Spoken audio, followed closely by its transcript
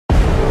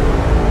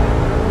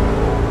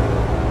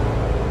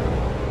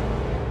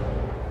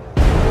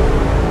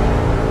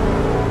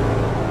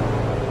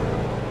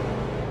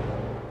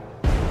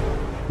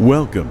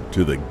Welcome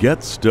to the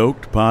Get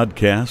Stoked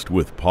Podcast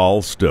with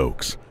Paul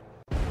Stokes.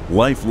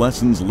 Life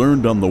lessons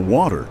learned on the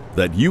water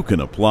that you can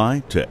apply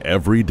to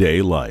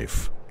everyday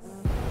life.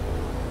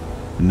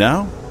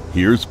 Now,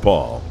 here's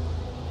Paul.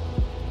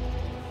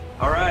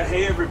 All right.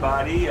 Hey,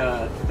 everybody.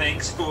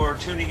 Thanks for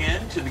tuning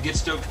in to the Get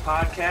Stoked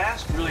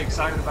Podcast. Really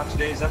excited about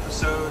today's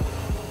episode.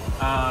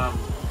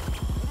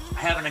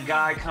 Having a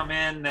guy come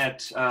in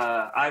that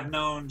I've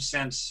known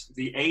since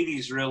the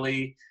 80s,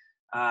 really.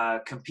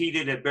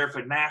 Competed at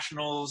Barefoot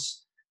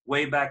Nationals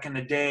way back in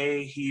the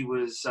day. He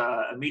was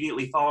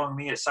immediately following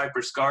me at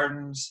Cypress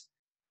Gardens.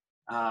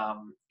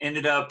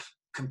 Ended up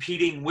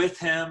competing with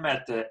him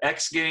at the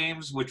X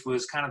Games, which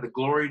was kind of the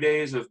glory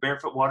days of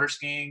barefoot water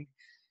skiing.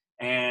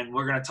 And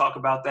we're going to talk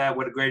about that.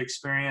 What a great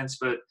experience.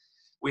 But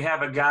we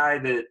have a guy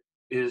that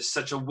is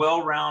such a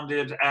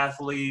well-rounded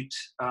athlete,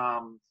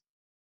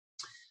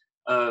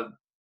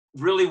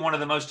 really one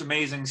of the most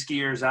amazing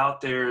skiers out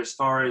there as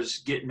far as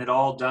getting it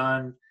all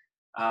done.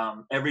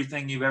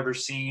 Everything you've ever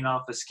seen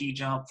off a ski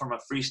jump from a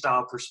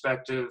freestyle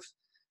perspective,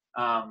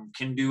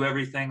 can do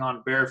everything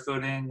on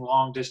barefooting,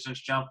 long distance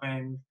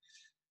jumping.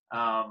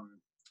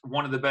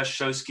 One of the best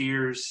show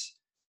skiers,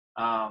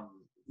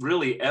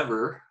 really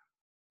ever.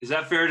 Is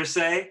that fair to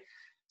say?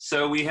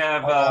 So we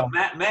have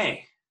Matt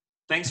May.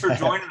 Thanks for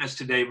joining us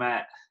today,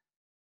 Matt.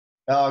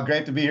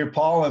 Great to be here,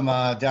 Paul.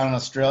 I'm down in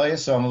Australia,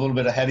 so I'm a little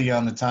bit ahead of you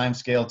on the time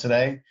scale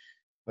today,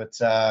 but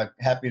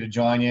happy to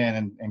join you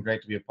and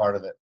great to be a part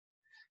of it.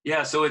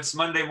 Yeah, so it's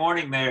Monday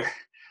morning there,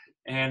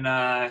 and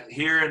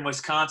here in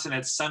Wisconsin,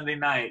 it's Sunday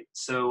night.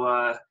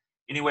 So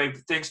anyway,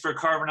 thanks for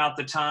carving out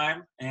the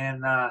time.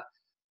 And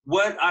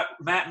what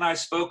Matt and I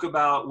spoke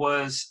about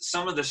was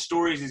some of the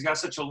stories. He's got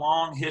such a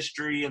long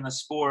history in the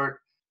sport,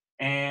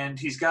 and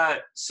he's got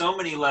so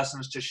many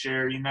lessons to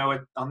share. You know,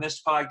 on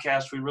this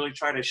podcast, we really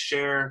try to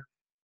share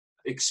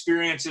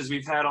experiences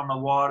we've had on the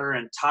water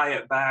and tie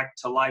it back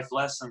to life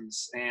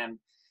lessons. And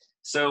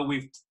so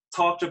we've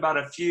talked about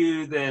a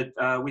few that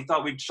we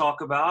thought we'd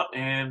talk about.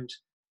 And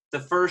the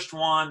first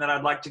one that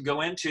I'd like to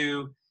go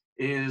into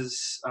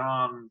is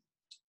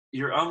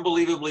your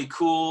unbelievably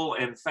cool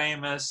and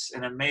famous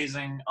and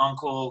amazing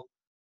uncle,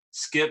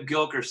 Skip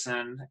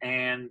Gilkerson,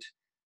 and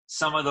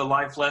some of the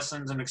life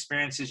lessons and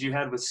experiences you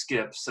had with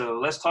Skip. So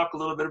let's talk a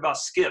little bit about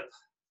Skip.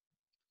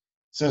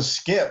 So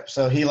Skip,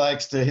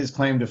 his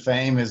claim to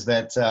fame is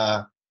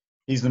that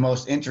he's the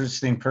most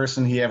interesting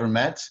person he ever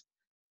met.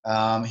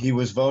 He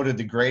was voted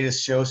the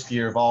greatest show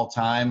skier of all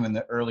time in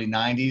the early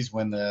 90s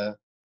when the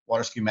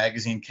Water Ski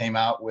Magazine came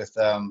out with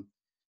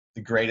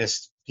the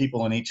greatest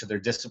people in each of their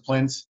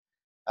disciplines.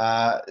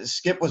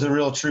 Skip was a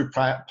real true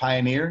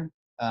pioneer.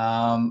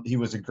 He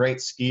was a great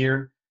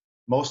skier,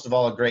 most of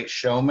all a great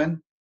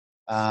showman.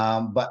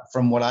 But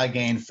from what I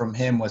gained from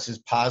him was his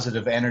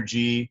positive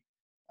energy,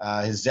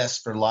 his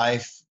zest for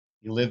life.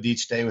 He lived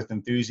each day with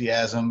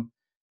enthusiasm,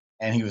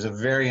 and he was a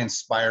very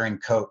inspiring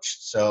coach.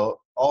 So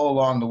all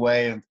along the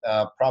way,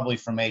 probably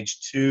from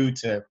age 2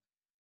 to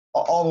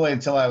all the way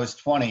until I was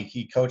 20,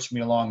 he coached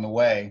me along the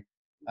way,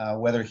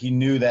 whether he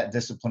knew that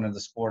discipline of the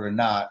sport or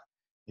not.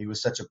 He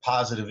was such a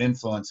positive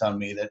influence on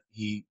me that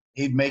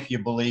he'd make you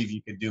believe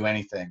you could do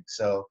anything.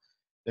 So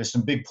there's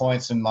some big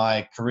points in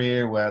my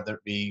career, whether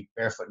it be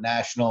Barefoot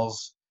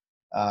Nationals,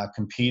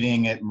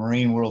 competing at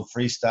Marine World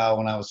Freestyle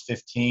when I was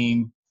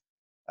 15.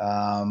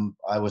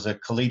 I was a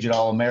collegiate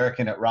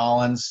All-American at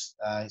Rollins.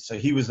 So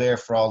he was there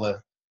for all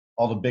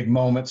the big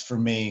moments for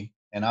me.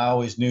 And I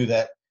always knew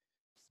that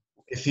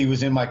if he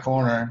was in my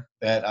corner,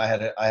 that I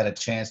had a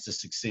chance to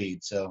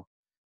succeed. So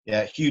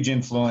yeah, huge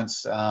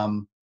influence,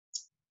 not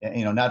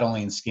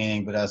only in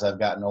skiing, but as I've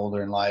gotten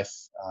older in life,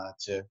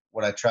 to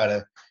what I try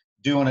to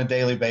do on a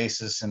daily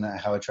basis and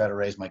how I try to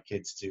raise my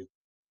kids too.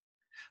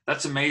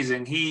 That's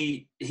amazing.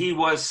 He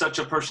was such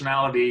a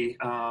personality.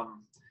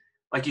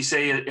 Like you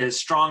say, as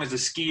strong as a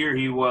skier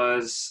he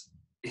was,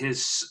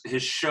 his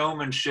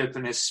showmanship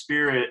and his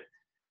spirit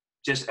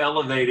just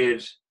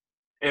elevated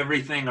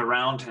everything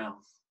around him.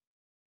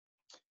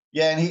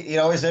 Yeah, and he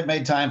always had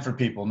made time for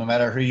people, no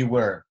matter who you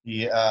were.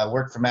 He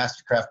worked for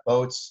Mastercraft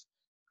boats.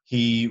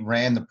 He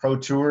ran the Pro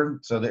Tour.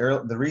 So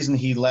the reason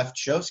he left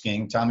show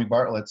skiing, Tommy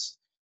Bartlett's,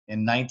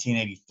 in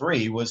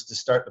 1983 was to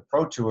start the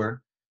Pro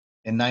Tour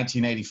in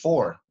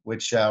 1984,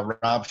 which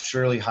Rob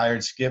Shirley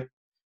hired Skip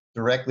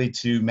directly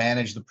to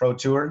manage the Pro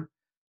Tour.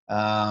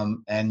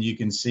 And you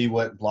can see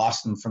what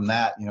blossomed from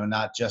that,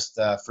 not just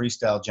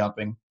freestyle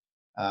jumping,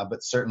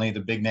 but certainly the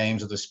big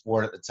names of the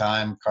sport at the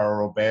time,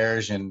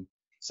 Roberge and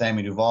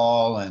Sammy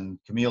Duvall and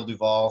Camille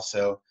Duvall.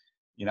 So,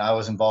 I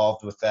was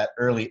involved with that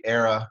early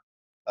era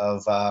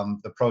of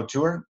the Pro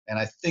Tour. And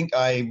I think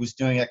I was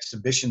doing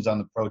exhibitions on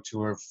the Pro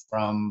Tour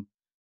from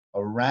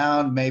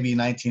around maybe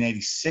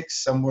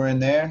 1986, somewhere in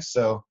there.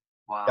 So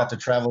wow. Got to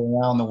travel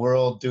around the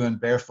world doing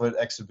barefoot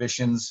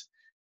exhibitions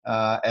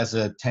as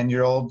a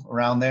 10-year-old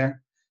around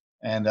there.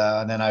 And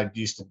then I'd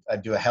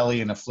do a heli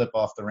and a flip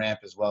off the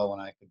ramp as well when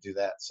I could do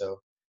that. So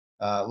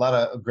a lot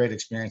of great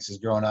experiences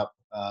growing up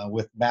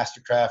with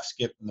Mastercraft,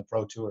 Skip, and the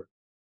Pro Tour.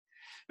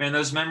 Man,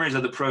 those memories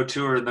of the Pro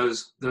Tour and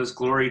those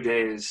glory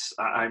days,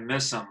 I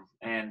miss them.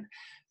 And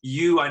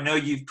I know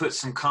you've put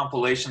some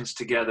compilations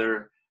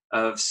together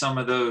of some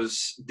of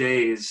those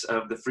days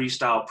of the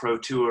Freestyle Pro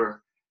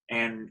Tour,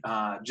 and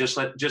just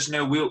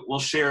know we'll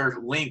share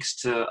links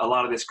to a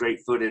lot of this great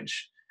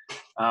footage.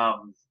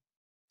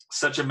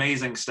 Such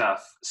amazing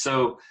stuff.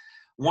 So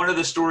one of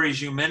the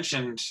stories you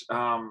mentioned,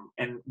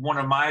 and one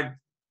of my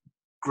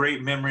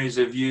great memories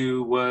of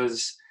you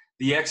was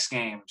the X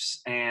Games,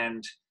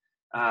 and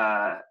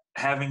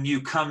having you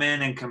come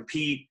in and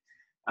compete.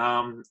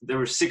 There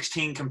were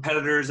 16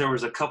 competitors. There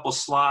was a couple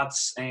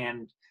slots,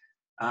 and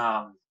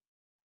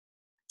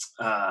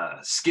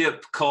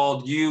Skip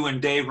called you and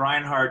Dave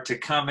Rinehart to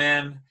come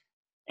in,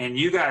 and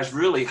you guys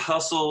really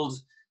hustled.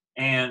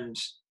 And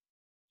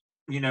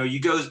you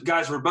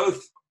guys were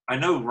both. I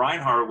know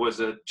Rinehart was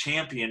a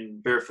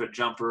champion barefoot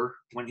jumper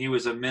when he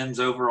was a men's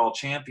overall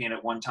champion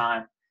at one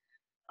time,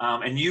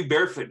 and you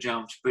barefoot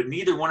jumped, but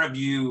neither one of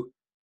you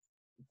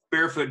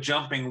barefoot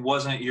jumping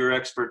wasn't your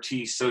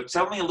expertise. So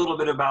tell me a little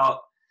bit about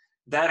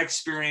that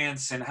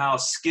experience and how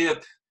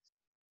Skip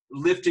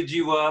lifted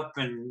you up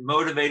and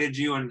motivated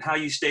you, and how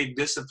you stayed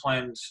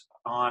disciplined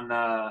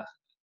on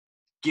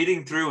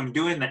getting through and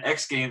doing the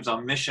X Games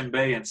on Mission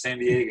Bay in San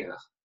Diego.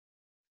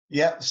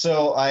 Yeah,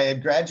 so I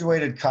had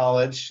graduated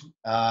college,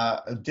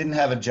 didn't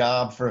have a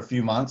job for a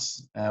few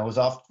months. Was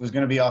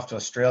going to be off to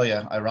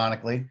Australia,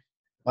 ironically.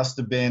 Must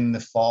have been the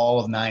fall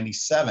of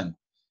 '97.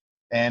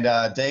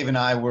 And Dave and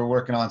I were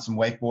working on some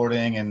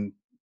wakeboarding, and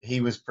he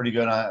was pretty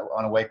good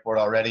on a wakeboard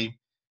already.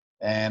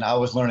 And I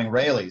was learning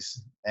Rayleighs.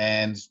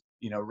 And,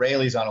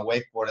 Rayleighs on a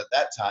wakeboard at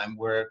that time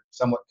were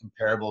somewhat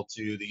comparable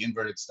to the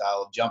inverted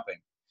style of jumping.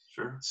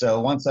 Sure. So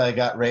once I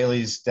got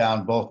Rayleighs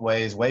down both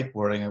ways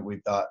wakeboarding, and we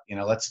thought,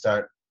 let's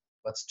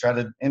try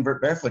to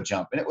invert barefoot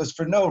jump. And it was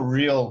for no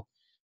real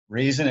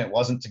reason. It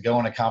wasn't to go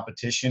in a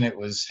competition. It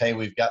was, hey,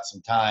 we've got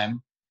some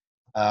time.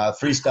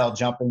 Freestyle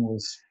jumping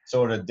was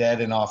sort of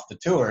dead and off the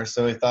tour.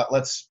 So we thought,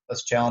 let's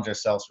challenge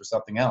ourselves for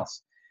something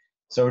else.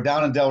 So we're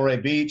down in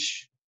Delray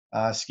Beach,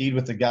 skied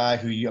with a guy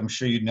who I'm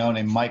sure you'd know,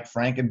 named Mike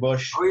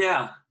Frankenbush. Oh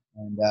yeah.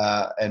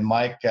 And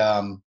Mike,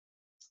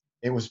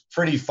 it was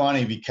pretty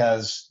funny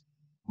because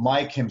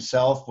Mike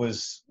himself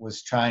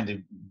was trying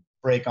to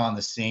break on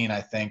the scene, I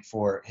think,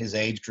 for his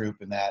age group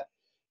and that.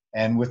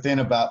 And within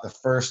about the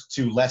first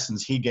 2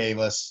 lessons he gave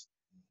us,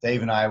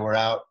 Dave and I were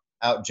out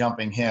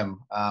jumping him.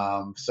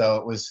 So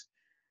it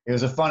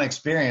was a fun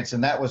experience,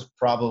 and that was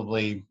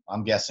probably,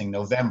 I'm guessing,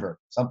 November,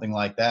 something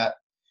like that.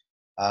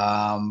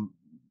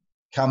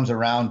 Comes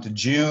around to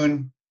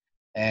June,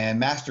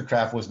 and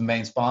Mastercraft was the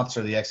main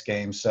sponsor of the X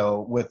Games.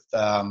 So with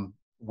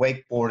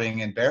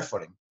wakeboarding and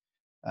barefooting,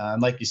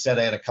 like you said,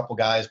 I had a couple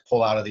guys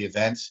pull out of the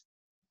event.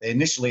 They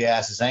initially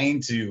asked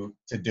Zane to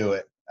do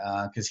it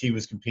because he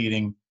was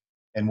competing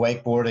in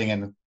wakeboarding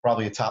and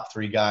probably a top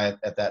 3 guy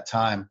at that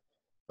time.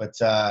 But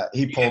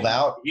he pulled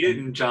out. He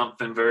didn't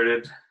jump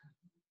inverted,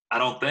 I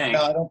don't think.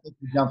 No, I don't think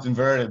he jumped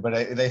inverted.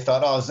 But they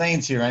thought, oh,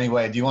 Zane's here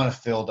anyway. Do you want to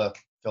fill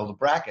the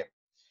bracket?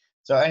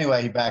 So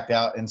anyway, he backed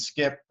out. And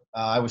Skip,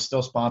 I was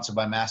still sponsored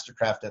by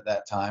Mastercraft at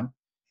that time.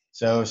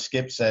 So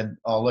Skip said,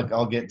 oh, look,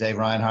 I'll get Dave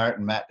Rinehart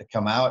and Matt to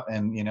come out,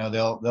 and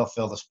they'll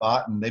fill the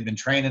spot. And they've been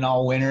training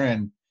all winter,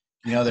 and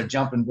they're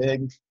jumping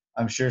big.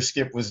 I'm sure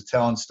Skip was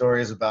telling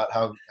stories about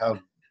how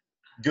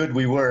good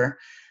we were.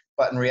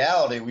 But in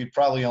reality, we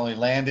probably only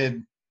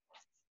landed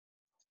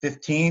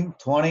 15,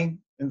 20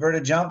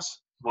 inverted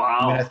jumps. Wow.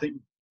 I mean, I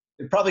think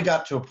it probably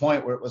got to a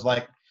point where it was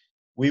like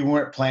we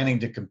weren't planning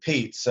to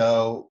compete.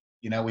 So,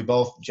 we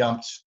both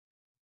jumped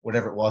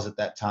whatever it was at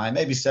that time,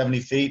 maybe 70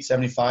 feet,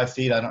 75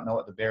 feet. I don't know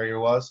what the barrier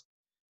was.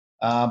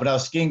 But I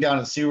was skiing down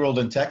at SeaWorld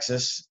in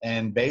Texas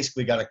and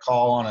basically got a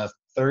call on a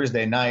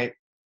Thursday night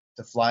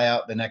to fly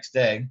out the next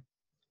day.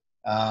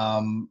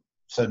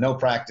 So no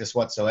practice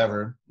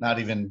whatsoever, not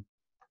even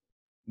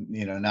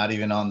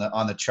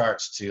on the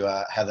charts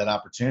to have that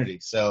opportunity.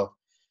 So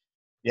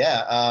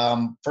yeah,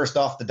 first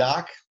off the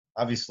dock,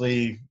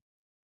 obviously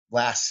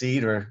last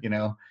seat, or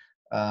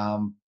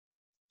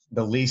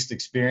the least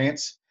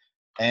experience.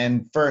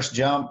 And first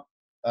jump,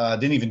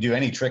 didn't even do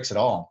any tricks at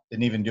all.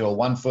 Didn't even do a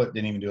 1 foot,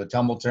 didn't even do a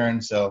tumble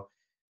turn. So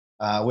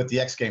with the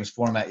X Games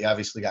format, you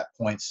obviously got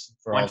points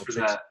for all the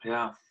tricks. That,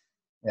 yeah.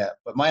 Yeah,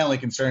 but my only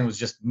concern was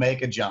just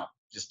make a jump.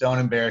 Just don't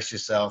embarrass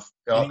yourself.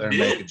 Go out there and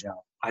make a jump.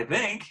 I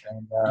think.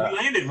 And, you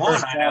landed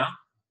one, I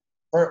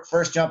know.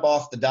 First jump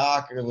off the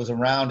dock, it was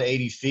around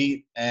 80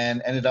 feet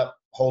and ended up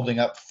holding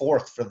up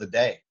 4th for the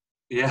day.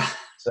 Yeah.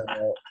 So,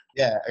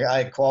 yeah,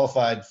 I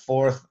qualified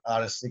 4th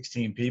out of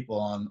 16 people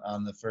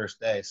on the first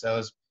day. So it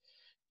was,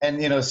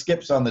 and,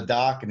 Skip's on the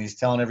dock, and he's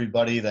telling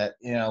everybody that,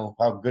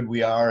 how good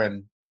we are,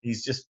 and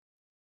he's just,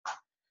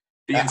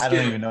 I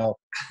don't even know.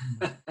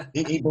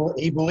 he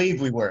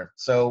believed we were.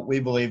 So we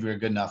believed we were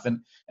good enough.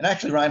 And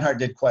actually Rinehart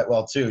did quite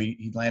well too.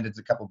 He landed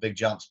a couple big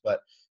jumps, but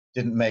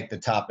didn't make the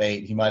top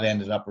 8. He might have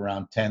ended up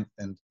around 10th.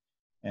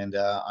 And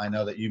I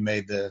know that you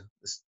made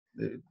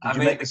I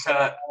made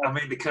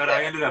the cut.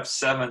 I ended up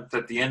 7th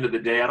at the end of the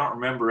day. I don't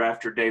remember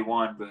after day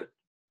 1, but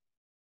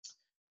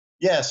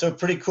Yeah, so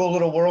pretty cool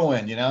little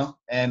whirlwind, you know.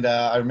 And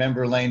I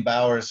remember Lane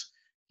Bowers.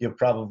 He'll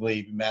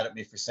probably be mad at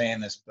me for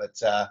saying this, but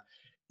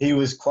he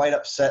was quite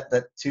upset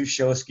that 2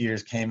 show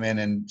skiers came in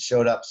and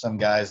showed up some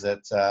guys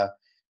that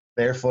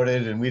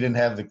barefooted, and we didn't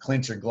have the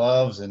clincher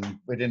gloves, and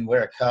we didn't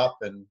wear a cup,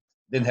 and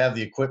didn't have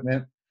the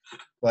equipment.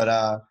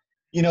 But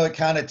you know, it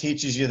kind of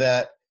teaches you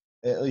that,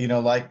 you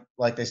know,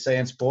 like they say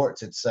in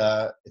sports, it's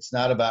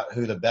not about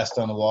who the best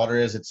on the water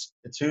is. It's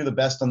who the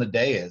best on the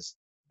day is,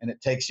 and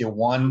it takes you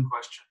one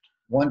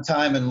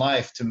time in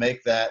life to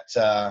make that,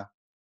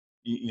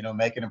 you know,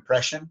 make an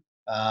impression,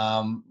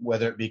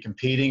 whether it be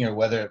competing or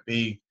whether it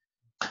be,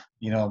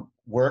 you know,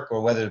 work,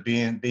 or whether it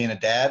be being a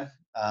dad.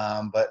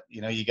 But,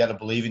 you know, you got to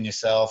believe in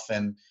yourself.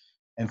 And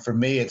for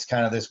me, it's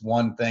kind of this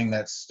one thing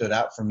that stood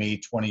out for me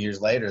 20 years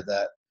later,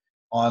 that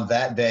on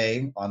that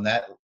day, on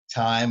that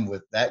time,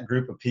 with that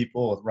group of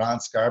people, with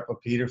Ron Scarpa,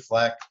 Peter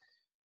Fleck,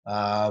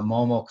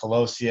 Momo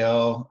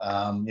Colosio,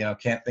 you know,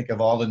 can't think of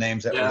all the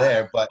names that were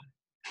there, but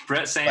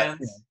Brett Sands.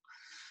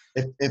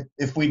 But, you know,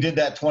 if we did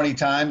that 20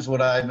 times,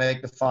 would I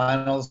make the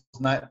finals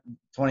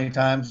 20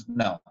 times?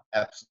 No,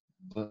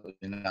 absolutely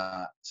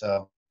not.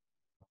 So,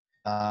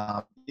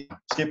 you know,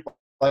 Skip,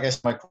 like I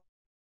said, my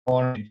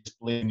corner, you just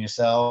believe in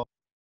yourself.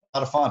 A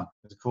lot of fun.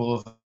 It's a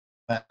cool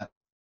event.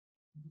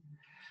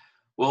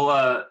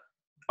 Well,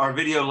 our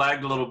video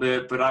lagged a little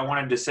bit, but I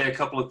wanted to say a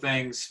couple of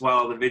things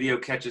while the video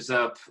catches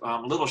up.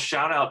 A little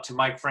shout out to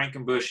Mike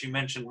Frankenbush. You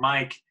mentioned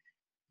Mike.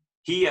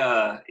 He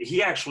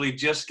actually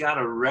just got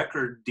a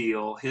record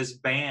deal. His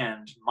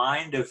band,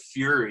 Mind of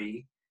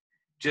Fury,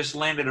 just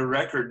landed a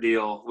record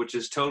deal, which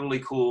is totally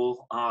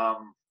cool.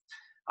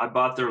 I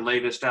bought their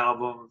latest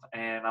album,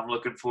 and I'm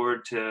looking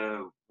forward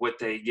to what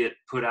they get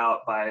put out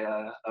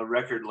by a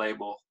record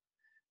label.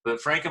 But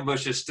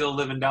Frankenbush is still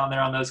living down there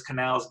on those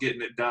canals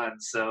getting it done,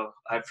 so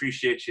I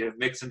appreciate you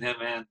mixing him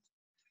in.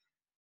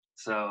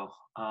 So,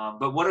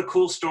 but what a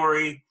cool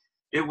story.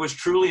 It was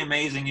truly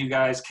amazing you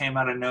guys came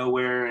out of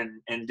nowhere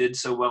and did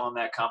so well in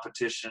that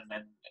competition.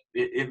 And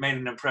it made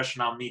an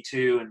impression on me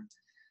too.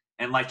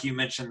 And like you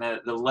mentioned,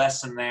 the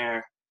lesson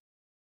there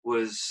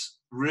was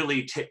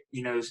really,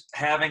 you know,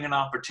 having an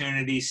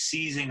opportunity,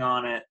 seizing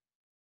on it,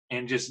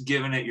 and just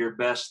giving it your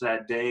best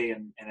that day.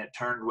 And it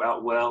turned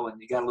out well. And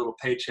you got a little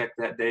paycheck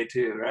that day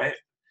too, right?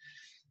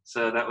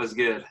 So that was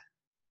good.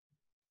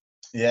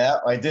 Yeah,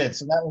 I did.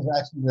 So that was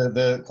actually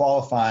the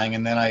qualifying.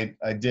 And then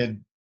I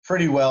did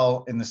pretty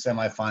well in the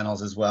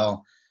semifinals as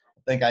well.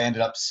 I think I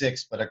ended up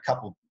 6th, but a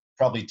couple,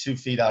 probably 2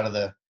 feet out of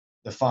the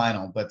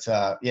final. But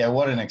yeah,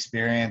 what an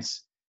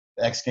experience.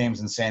 The X Games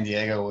in San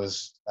Diego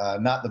was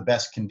not the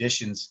best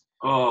conditions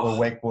for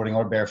wakeboarding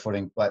or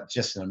barefooting, but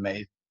just an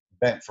amazing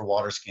event for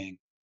water skiing.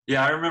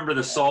 Yeah, I remember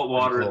the salt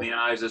water in the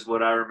eyes is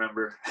what I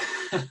remember.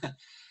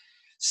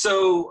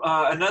 So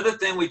another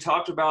thing we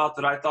talked about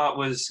that I thought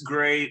was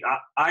great,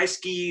 I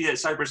skied at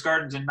Cypress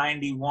Gardens in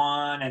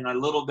 91 and a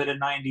little bit of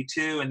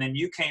 92, and then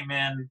you came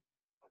in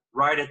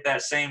right at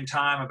that same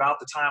time, about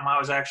the time I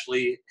was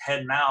actually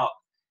heading out.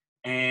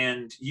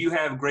 And you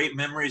have great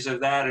memories of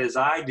that, as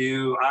I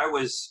do. I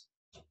was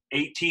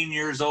 18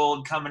 years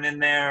old coming in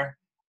there,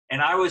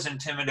 and I was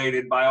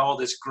intimidated by all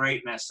this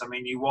greatness. I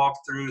mean, you walk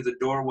through the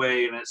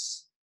doorway, and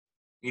it's,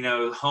 you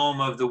know,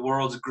 home of the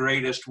world's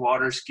greatest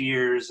water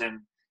skiers, and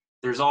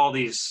there's all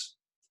these,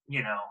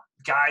 you know,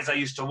 guys I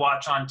used to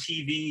watch on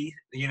TV.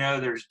 You know,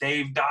 there's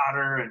Dave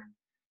Dotter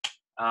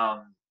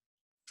and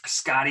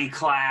Scotty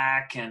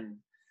Clack and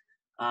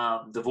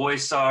the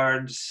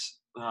Voisards.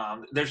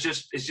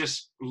 It's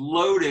just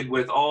loaded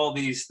with all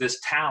this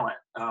talent.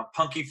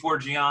 Punky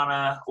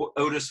Forgiana,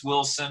 Odis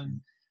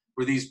Wilson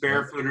were these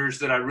barefooters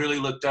that I really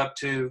looked up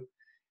to.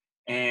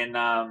 And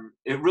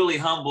it really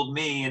humbled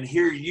me. And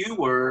here you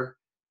were.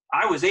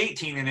 I was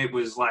 18, and it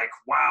was like,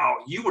 wow,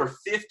 you were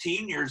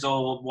 15 years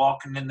old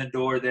walking in the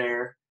door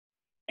there,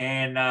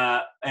 and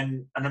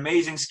an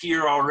amazing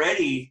skier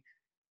already,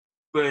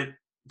 but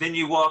then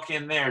you walk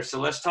in there. So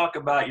let's talk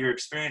about your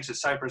experience at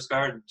Cypress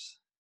Gardens.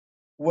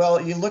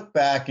 Well, you look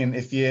back, and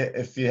if you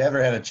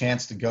ever had a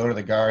chance to go to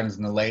the Gardens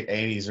in the late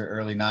 80s or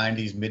early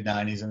 90s, mid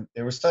 90s, and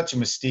there was such a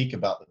mystique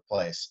about the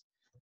place.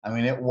 I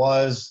mean, it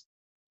was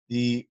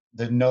the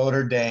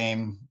Notre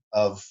Dame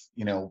of,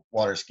 you know,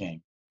 water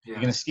skiing. Yeah.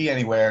 You're going to ski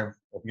anywhere.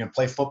 If you're going to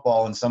play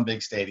football in some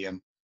big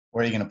stadium,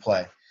 where are you going to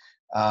play?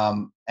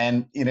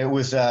 And, you know,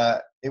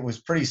 it was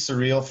pretty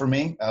surreal for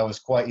me. I was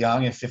quite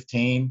young at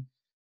 15.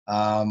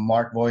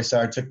 Mark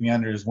Voisard took me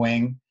under his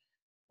wing.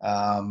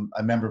 I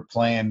remember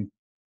playing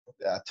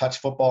touch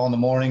football in the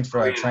mornings for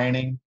our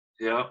training.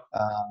 Yeah.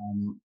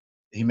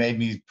 He made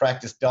me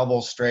practice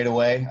doubles straight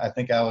away. I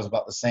think I was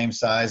about the same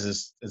size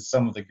as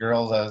some of the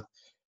girls. I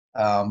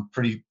was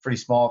pretty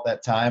small at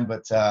that time,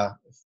 but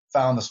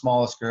found the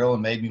smallest girl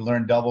and made me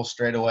learn doubles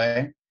straight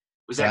away.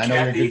 Was that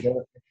Cathy?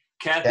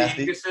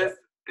 Cathy Engeseth?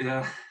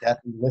 Yeah.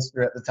 Cathy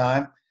Lister at the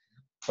time.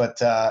 But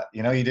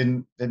you know, he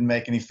didn't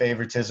make any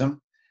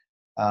favoritism.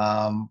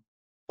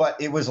 But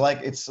it was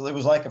like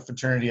a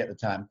fraternity at the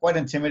time. Quite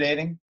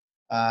intimidating.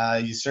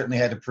 You certainly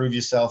had to prove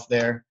yourself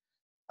there,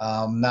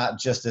 not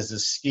just as a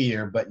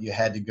skier, but you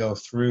had to go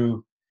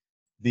through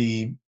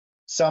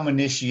some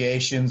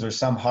initiations or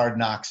some hard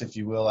knocks, if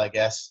you will, I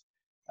guess.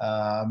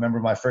 I remember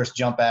my first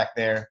jump back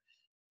there.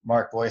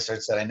 Mark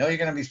Voisard said, "I know you're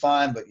going to be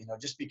fine, but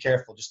just be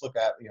careful. Just look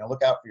out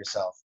for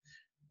yourself."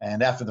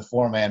 And after the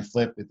 4-man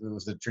flip, it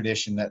was the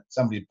tradition that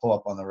somebody'd pull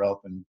up on the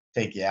rope and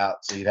take you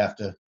out. So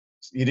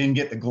you didn't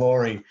get the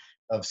glory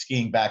of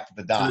skiing back to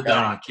the dock. To the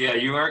dock, yeah.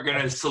 You weren't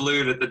going to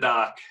salute at the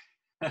dock.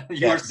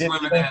 You were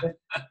swimming in.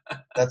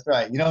 That's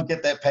right. You don't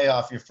get that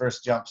payoff your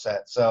first jump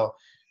set. So,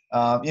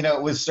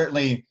 it was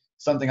certainly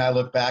something I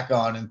look back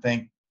on and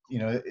think,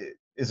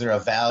 is there a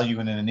value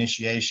in an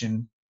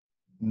initiation?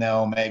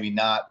 No, maybe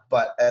not.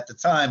 But at the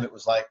time, it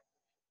was like,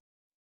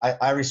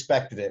 I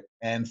respected it.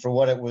 And for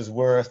what it was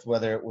worth,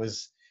 whether it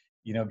was,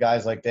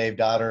 guys like Dave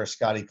Dotter or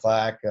Scotty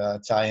Clack,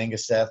 Ty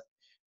Engeseth,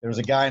 there was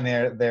a guy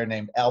there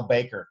named Al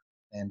Baker.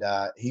 And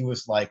he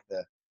was like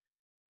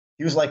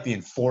the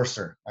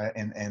enforcer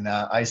in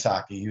ice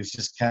hockey. He was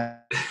just kind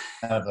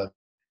of a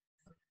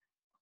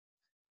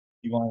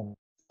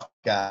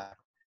guy.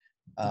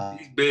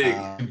 He's big.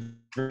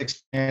 Great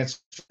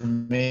experience for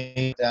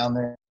me down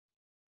there.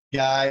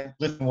 Guy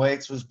lifting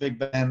weights was Big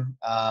Ben.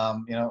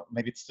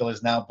 Maybe it still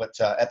is now, but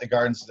at the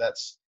Gardens,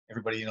 that's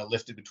everybody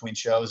lifted between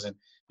shows, and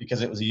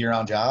because it was a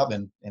year-round job,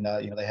 and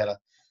they had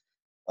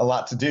a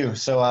lot to do.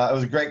 So it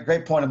was a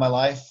great point in my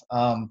life.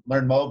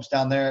 Learned mobs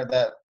down there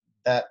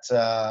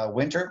that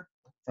winter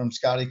from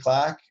Scotty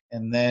Clack,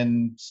 and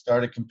then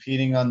started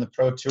competing on the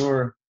Pro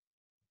Tour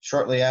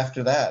shortly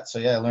after that. So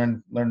yeah, I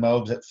learned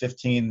mobs at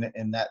 15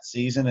 in that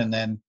season, and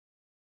then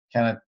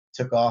kind of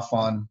took off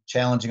on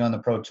challenging on the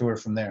Pro Tour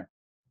from there.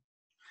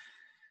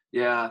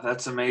 Yeah,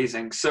 that's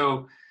amazing.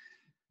 So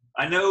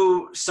I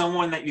know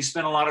someone that you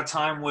spent a lot of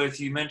time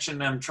with. You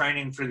mentioned them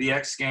training for the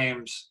X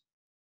Games.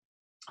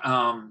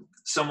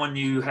 Someone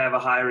you have a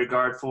high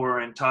regard for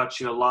and taught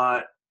you a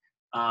lot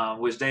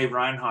was Dave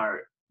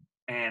Rinehart.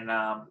 And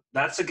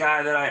that's a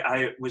guy that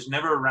I was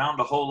never around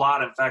a whole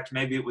lot. In fact,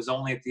 maybe it was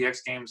only at the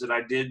X Games that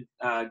I did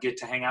get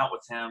to hang out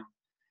with him.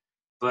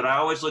 But I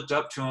always looked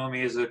up to him.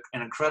 He is an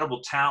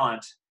incredible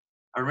talent.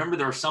 I remember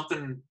there was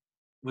something,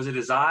 was it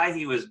his eye?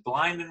 He was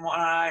blind in one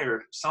eye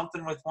or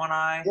something with one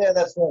eye? Yeah,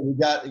 that's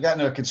right. He got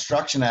into a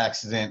construction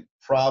accident,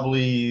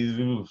 probably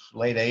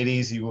late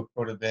 80s. He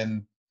would have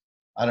been,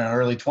 I don't know,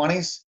 early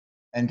 20s,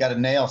 and got a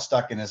nail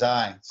stuck in his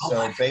eye.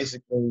 So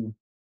basically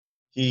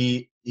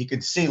he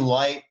could see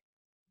light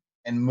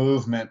and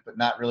movement, but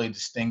not really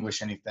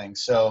distinguish anything.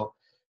 So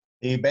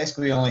he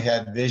basically only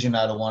had vision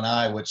out of one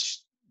eye,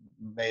 which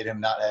made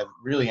him not have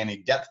really any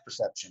depth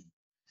perception.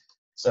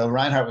 So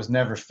Rinehart was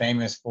never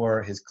famous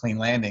for his clean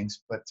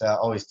landings, but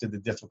always did the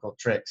difficult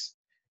tricks.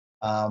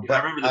 But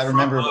I remember the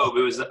front mob.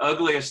 It was the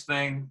ugliest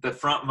thing, the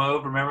front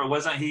mob. Remember,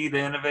 wasn't he the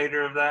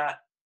innovator of that?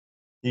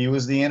 He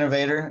was the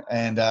innovator,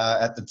 and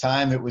at the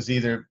time it was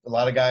either a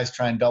lot of guys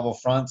trying double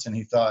fronts, and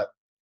he thought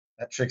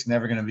that trick's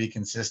never going to be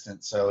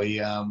consistent. So he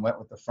went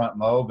with the front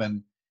mob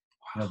and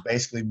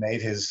basically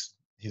made his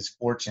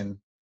fortune,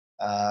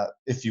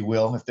 if you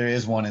will, if there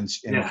is one in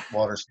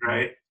water skiing.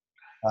 Right.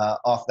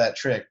 Off that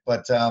trick.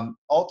 But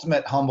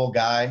ultimate humble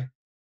guy.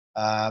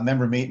 I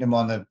remember meeting him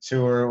on the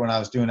tour when I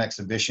was doing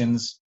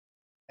exhibitions,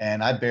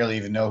 and I barely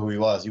even know who he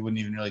was. He wouldn't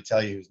even really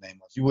tell you who his name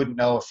was. You wouldn't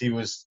know if he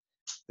was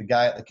the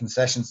guy at the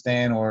concession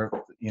stand or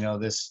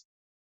this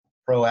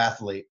pro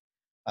athlete.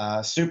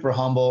 Super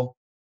humble,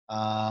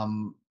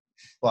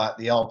 but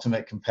the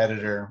ultimate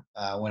competitor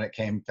when it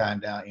came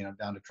time down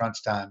to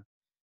crunch time.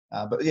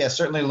 But yeah,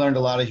 certainly learned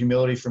a lot of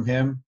humility from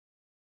him.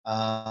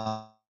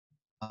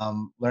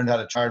 Learned how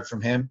to charge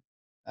from him,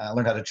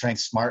 learned how to train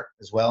smart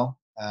as well.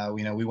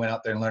 We went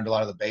out there and learned a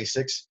lot of the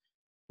basics.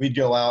 We'd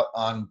go out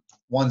on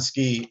one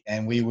ski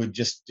and we would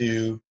just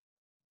do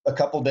a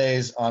couple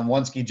days on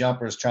one ski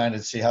jumpers trying to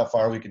see how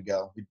far we could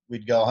go.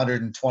 We'd go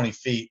 120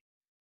 feet,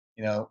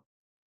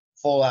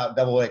 full out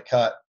double weight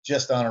cut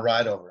just on a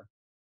ride over.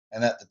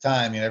 And at the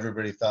time,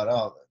 everybody thought,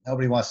 oh,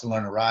 nobody wants to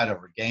learn a ride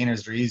over.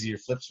 Gainers are easier,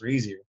 flips are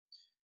easier.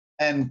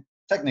 And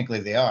technically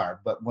they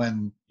are, but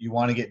when you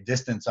want to get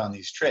distance on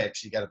these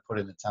tricks, you got to put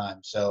in the time.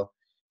 So,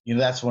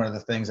 that's one of the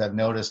things I've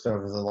noticed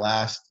over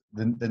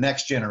the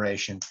next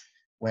generation,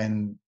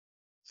 when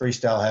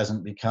freestyle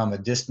hasn't become a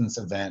distance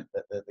event,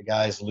 that the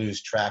guys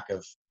lose track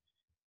of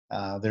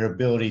their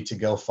ability to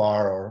go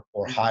far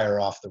or higher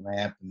off the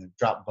ramp and then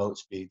drop boat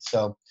speed.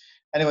 So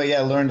anyway, yeah,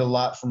 I learned a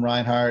lot from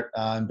Rinehart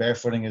and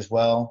barefooting as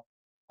well.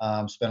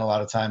 Spent a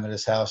lot of time at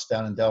his house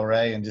down in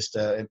Delray, and just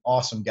an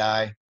awesome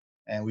guy,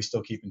 and we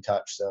still keep in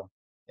touch. So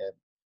yeah,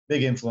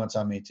 big influence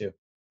on me too.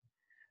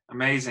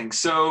 Amazing.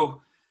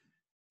 So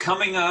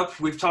coming up,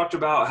 we've talked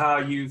about how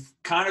you've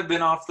kind of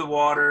been off the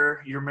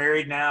water. You're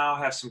married now,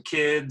 have some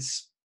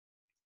kids,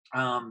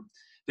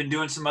 been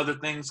doing some other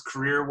things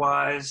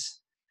career-wise,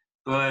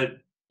 but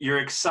you're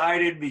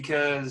excited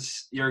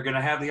because you're going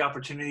to have the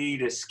opportunity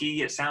to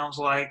ski, it sounds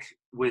like,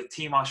 with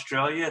Team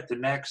Australia at the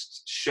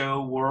next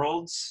show,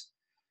 Worlds.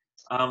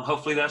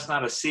 Hopefully that's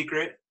not a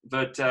secret,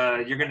 but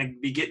you're going to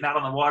be getting out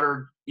on the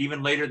water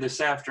even later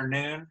this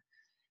afternoon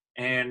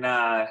and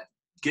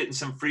getting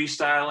some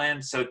freestyle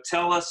in. So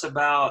tell us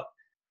about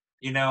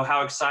you know,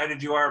 how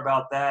excited you are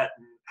about that,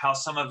 and how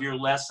some of your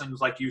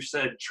lessons, like you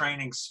said,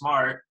 training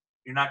smart.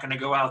 You're not going to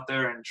go out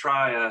there and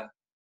try a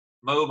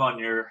mob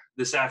on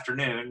this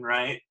afternoon,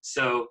 right?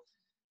 So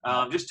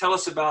just tell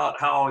us about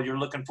how you're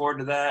looking forward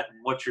to that and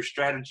what your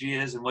strategy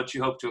is and what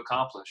you hope to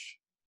accomplish.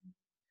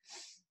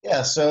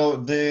 Yeah, so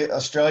the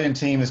Australian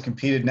team has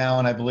competed now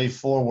in, I believe,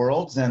 4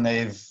 Worlds, and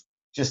they've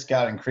just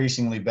got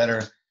increasingly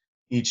better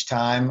each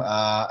time.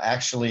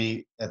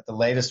 Actually, at the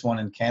latest one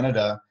in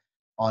Canada,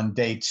 on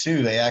day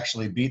 2, they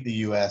actually beat the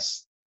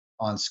U.S.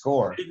 on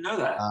score. I didn't know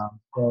that.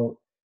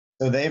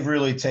 So they've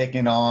really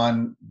taken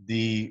on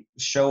the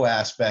show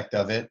aspect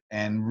of it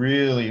and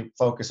really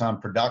focus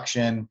on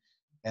production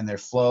and their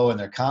flow and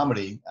their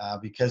comedy,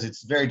 because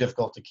it's very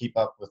difficult to keep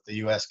up with the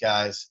U.S.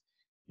 guys.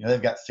 You know,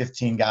 they've got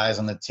 15 guys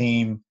on the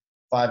team,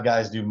 5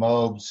 guys do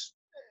mobs,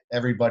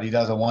 everybody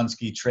does a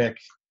one-ski trick.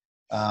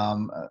 You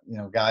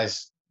know,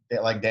 guys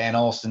like Dan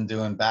Olsen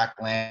doing back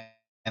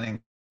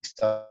landing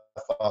stuff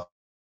off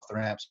the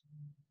ramps.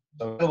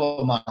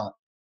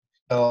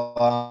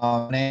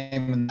 So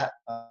naming that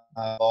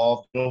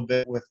evolved a little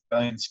bit with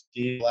Australian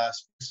ski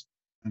last year.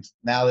 And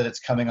now that it's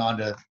coming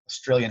onto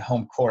Australian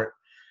home court,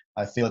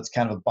 I feel it's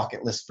kind of a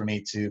bucket list for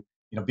me to, you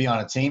know, be on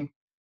a team.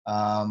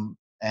 And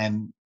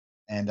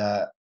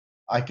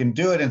I can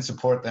do it and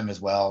support them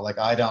as well. Like,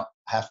 I don't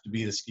have to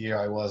be the skier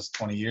I was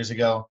 20 years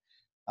ago,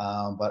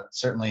 but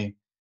certainly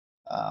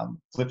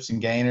flips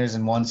and gainers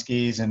and one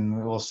skis,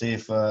 and we'll see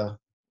if I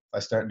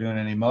start doing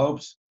any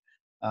mobs.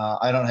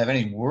 I don't have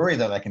any worry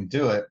that I can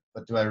do it,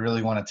 but do I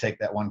really want to take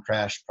that one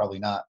crash? Probably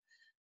not.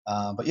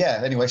 But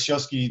yeah, anyway, Show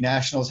Ski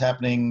Nationals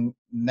happening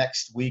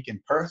next week in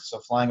Perth, so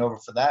flying over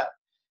for that.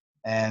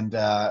 And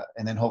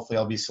then hopefully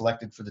I'll be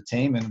selected for the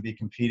team and be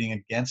competing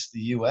against the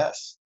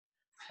U.S.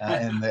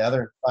 And the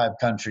other 5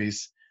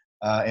 countries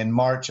in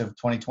March of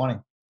 2020.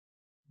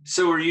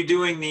 So are you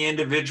doing the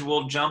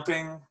individual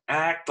jumping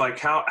act? Like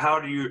how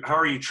are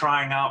you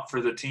trying out for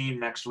the team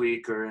next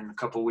week or in a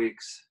couple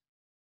weeks?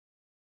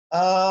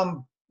 A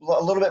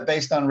little bit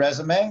based on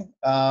resume.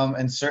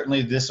 And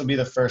certainly this will be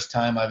the first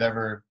time I've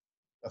ever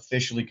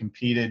officially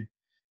competed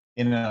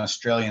in an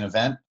Australian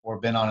event or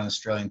been on an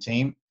Australian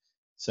team.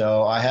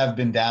 So I have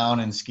been down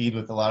and skied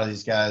with a lot of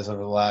these guys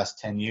over the last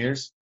 10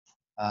 years.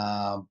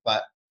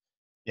 But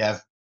yeah,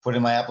 I've put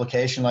in my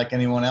application like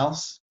anyone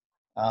else.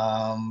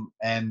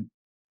 And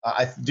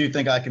I do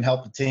think I can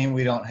help the team.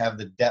 We don't have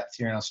the depth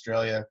here in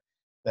Australia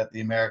that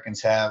the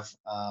Americans have.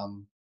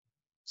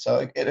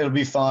 So it'll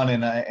be fun,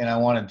 and I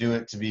want to do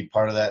it to be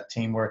part of that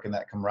teamwork and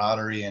that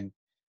camaraderie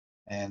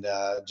and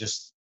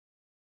just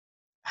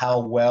how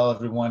well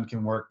everyone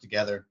can work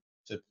together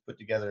to put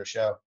together a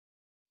show.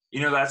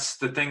 You know, that's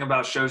the thing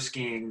about show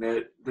skiing,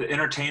 that the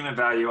entertainment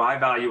value I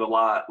value a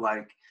lot.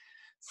 Like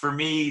for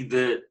me,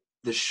 the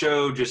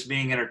show just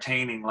being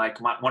entertaining.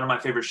 Like one of my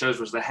favorite shows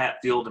was the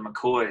Hatfield and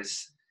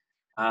McCoy's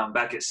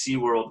back at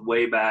SeaWorld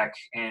way back,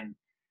 and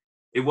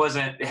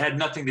it had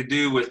nothing to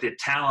do with the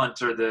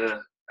talent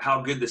or how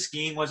good the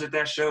skiing was at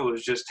that show. It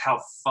was just how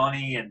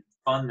funny and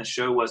fun the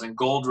show was. And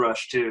Gold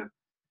Rush too.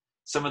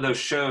 Some of those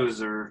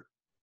shows are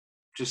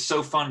just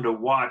so fun to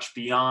watch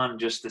beyond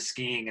just the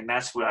skiing. And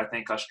that's what I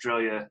think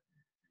Australia,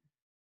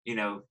 you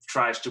know,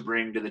 tries to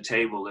bring to the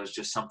table, is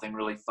just something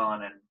really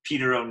fun. And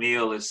Peter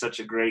O'Neill is such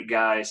a great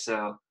guy.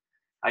 So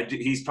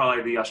he's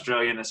probably the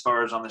Australian, as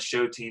far as on the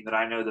show team, that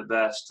I know the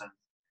best. And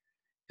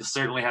you'll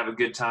certainly have a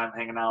good time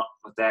hanging out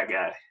with that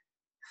guy.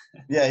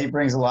 Yeah, he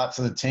brings a lot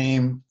to the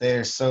team.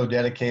 They're so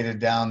dedicated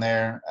down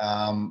there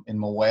in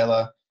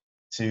Moala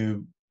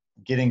to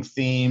getting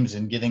themes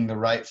and getting the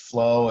right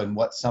flow and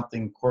what's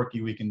something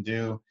quirky we can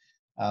do.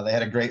 They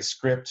had a great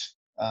script.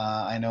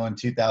 I know in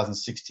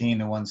 2016,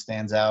 the one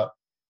stands out.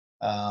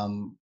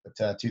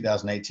 But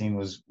 2018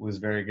 was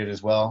very good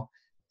as well.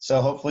 So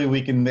hopefully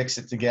we can mix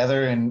it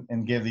together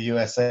and give the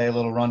USA a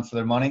little run for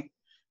their money.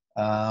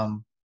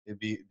 It'd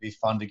be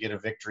fun to get a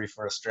victory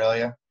for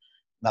Australia.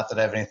 Not that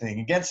I have anything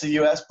against the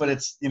U.S., but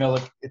it's, you know,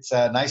 look, it's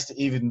nice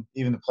to even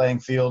the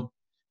playing field.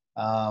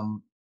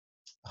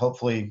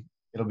 Hopefully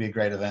it'll be a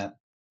great event.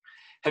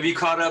 Have you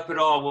caught up at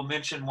all? We'll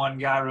mention one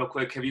guy real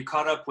quick. Have you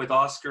caught up with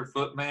Oscar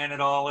Footman at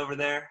all over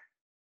there?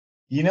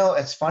 You know,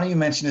 it's funny you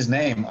mentioned his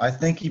name. I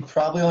think he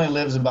probably only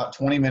lives about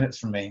 20 minutes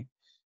from me.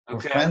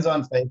 Okay. We're friends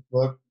on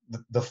Facebook,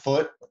 the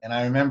Foot, and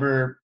I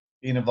remember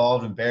being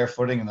involved in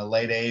barefooting in the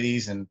late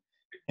 80s and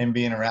him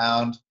being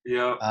around.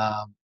 Yeah.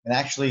 And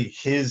actually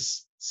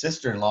his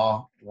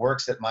sister-in-law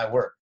works at my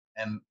work,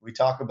 and we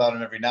talk about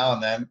him every now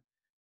and then,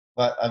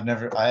 but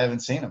I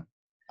haven't seen him.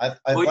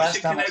 Well, you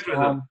should connect with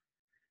him.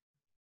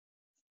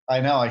 I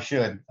know I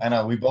should. I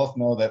know we both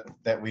know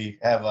that we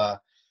have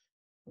a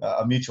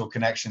mutual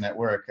connection at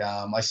work.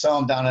 I saw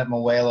him down at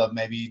Moala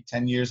maybe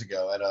 10 years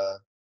ago at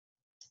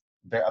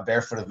a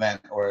barefoot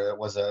event, or it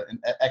was an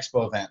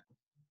expo event.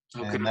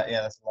 Okay. And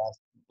that's the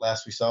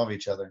last we saw of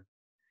each other.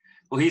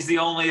 Well, he's the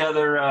only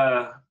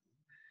other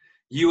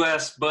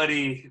U.S.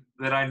 buddy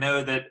that I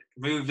know that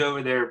moved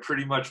over there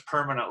pretty much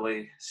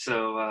permanently.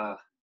 So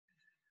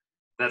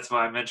that's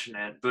why I mentioned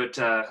it. But,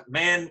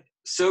 man,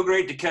 so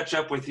great to catch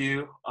up with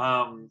you.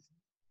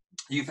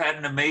 you've had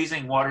an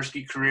amazing water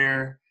ski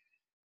career.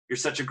 You're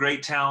such a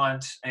great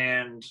talent,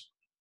 and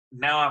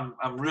now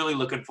I'm really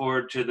looking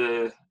forward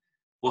to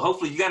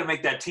hopefully you got to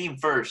make that team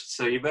first.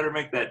 So you better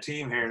make that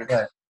team here.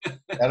 Right.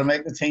 Got to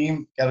make the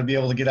team. Got to be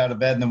able to get out of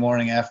bed in the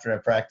morning after I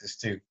practice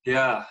too.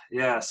 Yeah.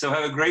 So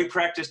have a great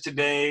practice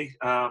today.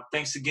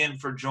 Thanks again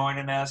for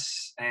joining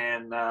us,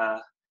 and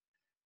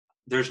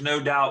there's no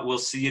doubt we'll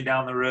see you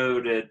down the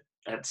road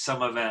at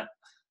some event.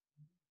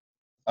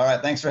 All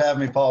right. Thanks for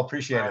having me, Paul.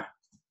 Appreciate it.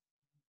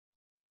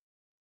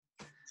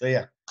 See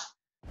ya.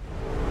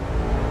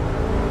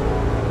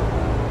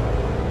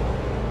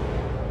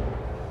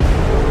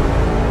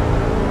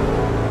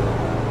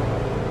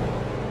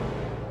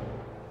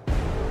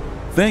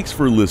 Thanks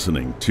for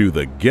listening to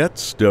the Get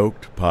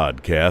Stoked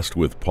Podcast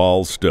with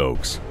Paul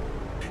Stokes.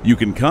 You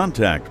can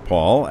contact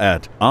Paul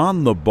at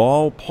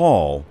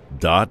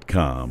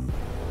ontheballpaul.com.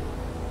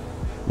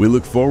 We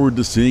look forward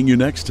to seeing you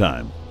next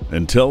time.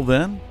 Until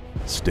then,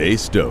 stay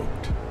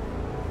stoked.